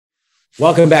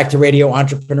Welcome back to Radio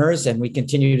Entrepreneurs, and we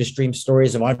continue to stream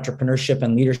stories of entrepreneurship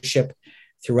and leadership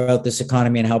throughout this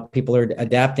economy and how people are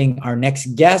adapting. Our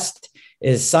next guest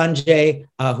is Sanjay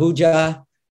Ahuja,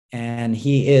 and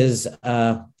he is,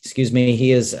 president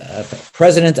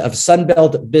of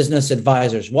Sunbelt Business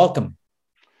Advisors. Welcome.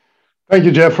 Thank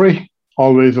you, Jeffrey.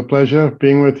 Always a pleasure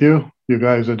being with you. You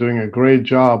guys are doing a great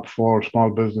job for small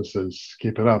businesses.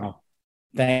 Keep it up.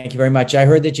 Thank you very much. I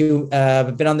heard that you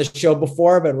have been on the show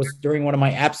before, but it was during one of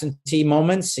my absentee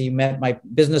moments. You met my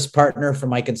business partner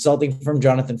from my consulting firm,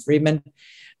 Jonathan Friedman.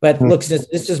 But look,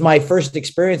 this is my first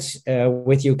experience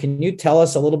with you. Can you tell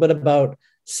us a little bit about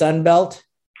Sunbelt?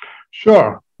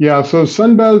 Sure. Yeah. So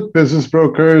Sunbelt Business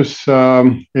Brokers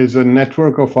is a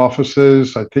network of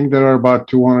offices. I think there are about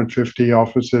 250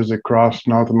 offices across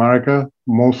North America,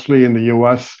 mostly in the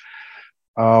US.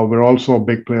 We're also a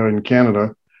big player in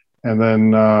Canada, and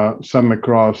then some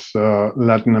across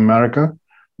Latin America.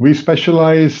 We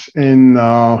specialize in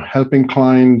helping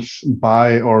clients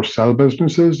buy or sell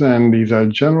businesses, and these are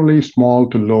generally small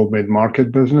to low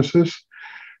mid-market businesses.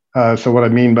 So what I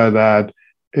mean by that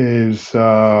is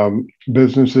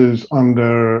businesses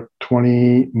under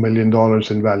 $20 million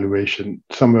in valuation,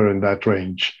 somewhere in that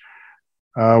range.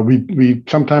 We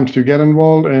sometimes do get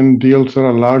involved in deals that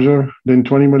are larger than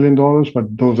 $20 million,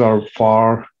 but those are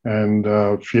far and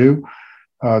few.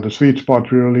 The sweet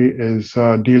spot really is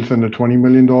deals under $20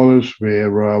 million,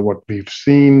 where what we've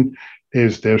seen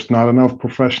is there's not enough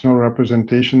professional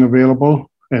representation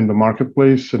available in the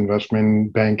marketplace.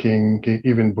 Investment banking,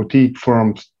 even boutique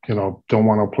firms, don't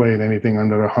want to play in anything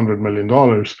under $100 million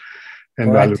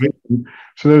in valuation.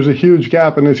 So there's a huge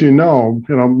gap. And as you know,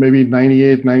 maybe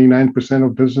 98, 99%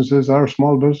 of businesses are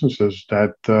small businesses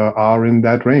that are in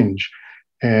that range.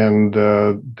 And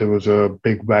there was a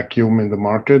big vacuum in the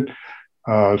market.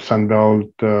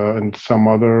 Sunbelt and some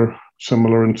other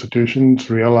similar institutions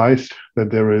realized that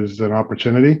there is an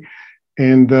opportunity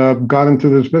and got into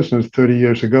this business 30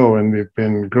 years ago. And we've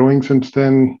been growing since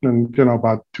then, and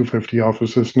about 250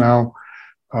 offices now.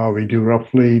 We do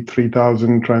roughly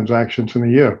 3,000 transactions in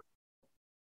a year.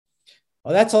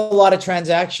 Well, that's a lot of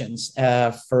transactions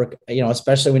for,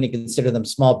 especially when you consider them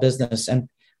small business. And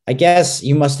I guess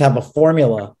you must have a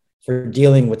formula for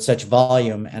dealing with such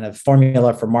volume and a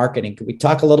formula for marketing. Could we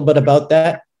talk a little bit about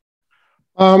that?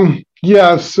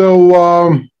 Yeah.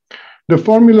 So the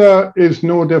formula is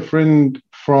no different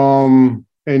from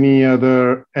any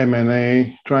other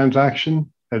M&A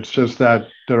transaction. It's just that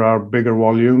there are bigger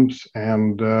volumes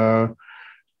and the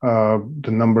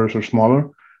numbers are smaller,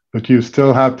 but you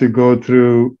still have to go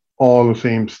through all the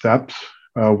same steps,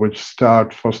 which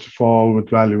start, first of all, with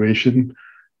valuation,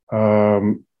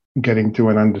 getting to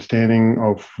an understanding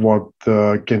of what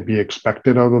can be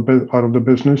expected out of the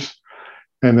business.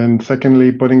 And then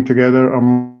secondly, putting together a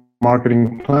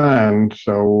marketing plan,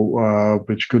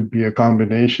 which could be a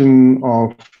combination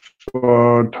of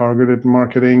targeted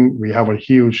marketing. We have a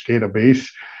huge database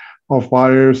of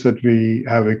buyers that we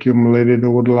have accumulated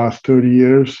over the last 30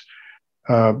 years.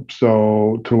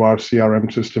 So through our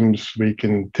CRM systems, we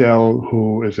can tell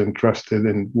who is interested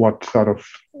in what sort of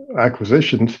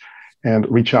acquisitions and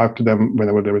reach out to them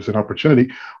whenever there is an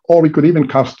opportunity. Or we could even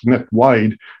cast net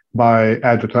wide by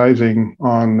advertising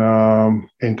on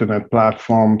internet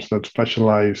platforms that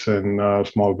specialize in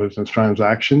small business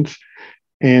transactions.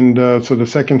 And so the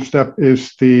second step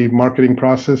is the marketing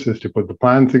process, is to put the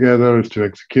plan together, is to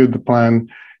execute the plan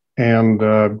and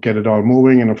get it all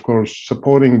moving. And of course,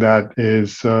 supporting that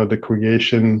is the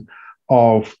creation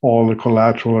of all the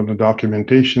collateral and the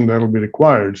documentation that will be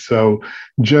required. So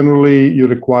generally, you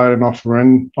require an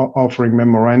offering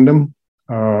memorandum.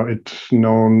 It's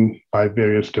known by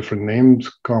various different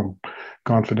names,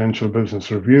 confidential business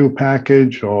review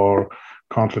package or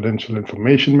confidential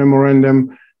information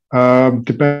memorandum.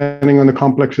 Depending on the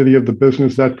complexity of the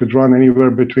business, that could run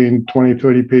anywhere between 20,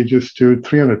 30 pages to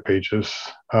 300 pages.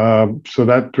 So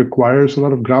that requires a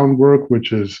lot of groundwork,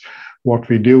 which is what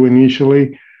we do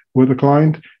initially with a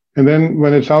client. And then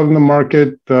when it's out in the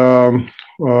market,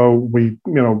 we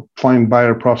find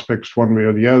buyer prospects one way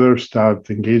or the other, start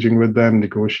engaging with them,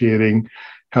 negotiating,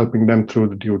 helping them through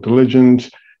the due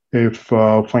diligence. If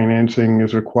financing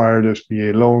is required,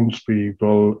 SBA loans, we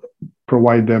will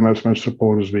provide them as much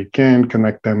support as we can,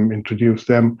 connect them, introduce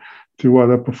them to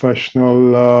other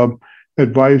professional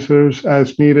advisors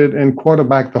as needed, and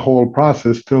quarterback the whole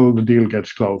process till the deal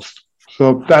gets closed.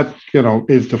 So that,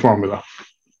 is the formula.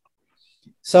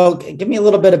 So give me a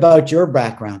little bit about your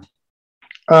background.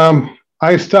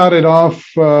 I started off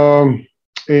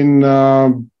in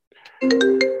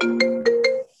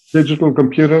digital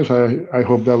computers. I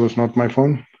hope that was not my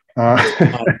phone.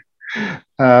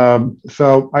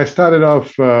 So I started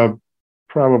off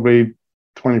probably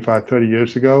 25, 30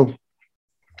 years ago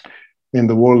in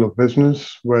the world of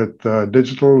business with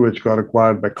digital, which got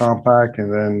acquired by Compaq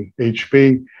and then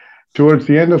HP. Towards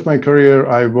the end of my career,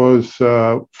 I was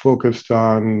focused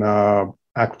on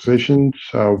acquisitions.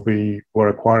 We were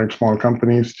acquiring small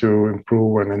companies to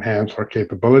improve and enhance our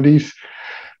capabilities.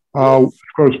 Of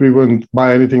course, we wouldn't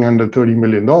buy anything under $30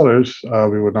 million.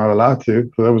 We were not allowed to.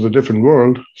 So that was a different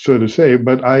world, so to say.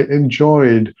 But I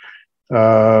enjoyed,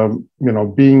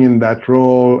 being in that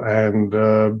role,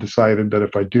 and decided that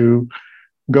if I do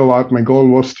go out, my goal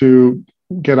was to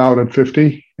get out at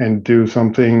 50 and do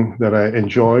something that I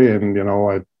enjoy. And,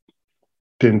 I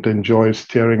didn't enjoy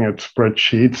staring at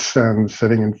spreadsheets and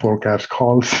sitting in forecast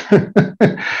calls.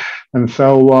 And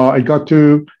so I got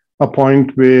to a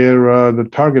point where the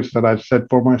targets that I set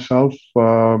for myself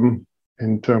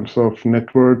in terms of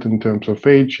net worth, in terms of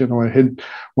age,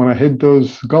 when I hit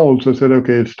those goals, I said,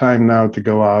 okay, it's time now to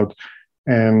go out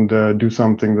and do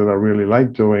something that I really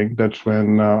like doing. That's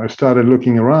when I started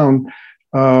looking around.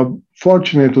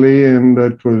 Fortunately, and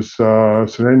that was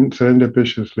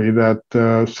serendipitously, that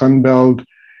Sunbelt,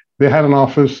 they had an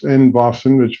office in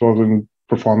Boston which wasn't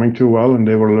performing too well, and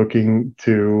they were looking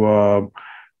to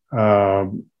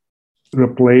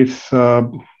replace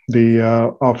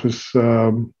the office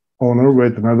owner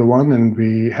with another one. And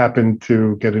we happened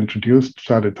to get introduced,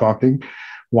 started talking.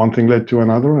 One thing led to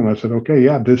another, and I said, okay,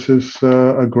 yeah, this is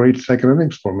a great second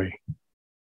innings for me.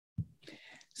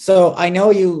 So I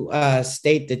know you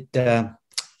state that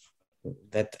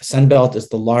Sunbelt is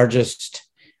the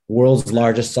world's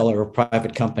largest seller of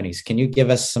private companies. Can you give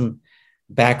us some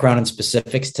background and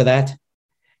specifics to that?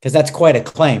 Because that's quite a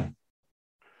claim.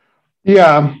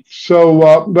 Yeah. So,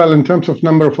 well, in terms of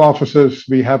number of offices,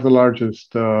 we have the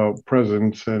largest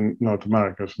presence in North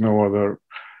America. So no other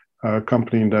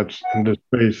company that's in this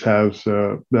space has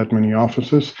that many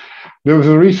offices. There was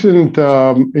a recent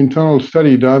internal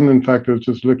study done. In fact, I was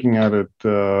just looking at it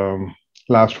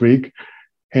last week,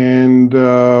 and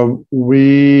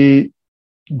we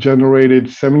generated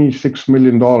 $76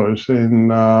 million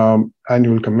in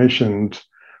annual commissions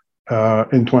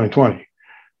in 2020,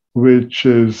 which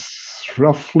is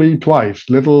roughly twice,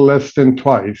 little less than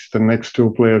twice the next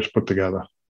two players put together.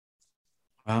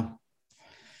 Wow.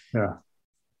 Yeah.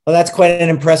 Well, that's quite an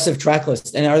impressive track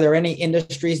list. And are there any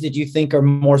industries that you think are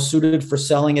more suited for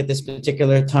selling at this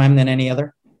particular time than any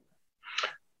other?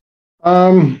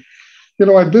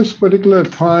 At this particular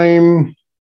time,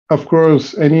 of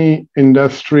course, any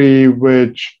industry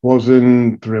which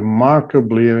wasn't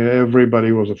remarkably,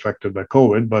 everybody was affected by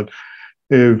COVID, but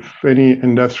if any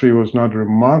industry was not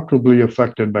remarkably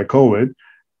affected by COVID,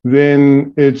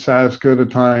 then it's as good a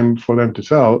time for them to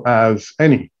sell as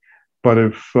any. But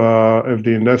if the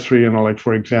industry, like,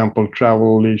 for example,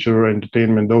 travel, leisure,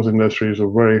 entertainment, those industries are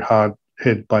very hard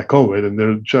hit by COVID, and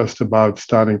they're just about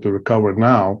starting to recover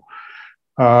now.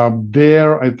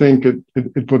 There, I think it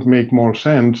would make more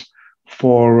sense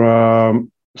for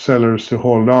sellers to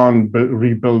hold on, but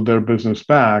rebuild their business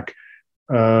back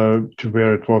to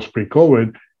where it was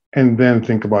pre-COVID, and then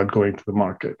think about going to the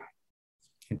market.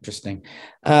 Interesting.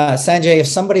 Sanjay, if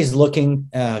somebody's looking,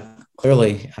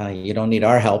 clearly you don't need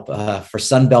our help, for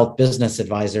Sunbelt Business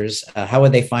Advisors, how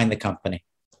would they find the company?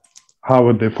 How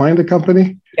would they find the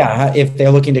company? Yeah, if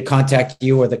they're looking to contact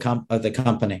you or the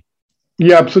company.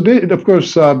 Yeah, so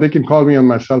they can call me on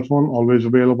my cell phone, always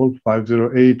available,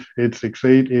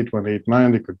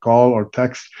 508-868-8189. They could call or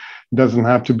text. It doesn't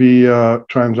have to be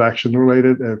transaction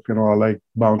related. If, I like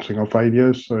bouncing off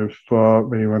ideas. So if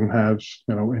anyone has,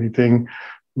 anything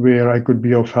where I could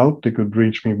be of help, they could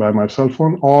reach me by my cell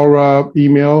phone or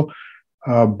email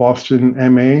Boston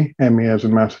MA as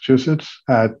in Massachusetts,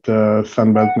 at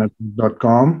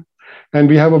sunbeltnetwork.com. And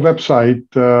we have a website.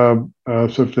 So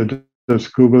if they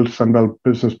just Google Sunbelt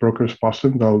Business Brokers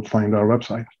Boston, they'll find our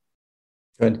website.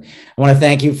 Good. I want to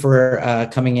thank you for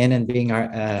coming in and being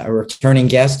a returning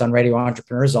guest on Radio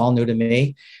Entrepreneurs, all new to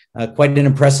me. Quite an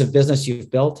impressive business you've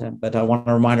built, but I want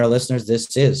to remind our listeners,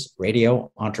 this is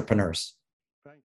Radio Entrepreneurs.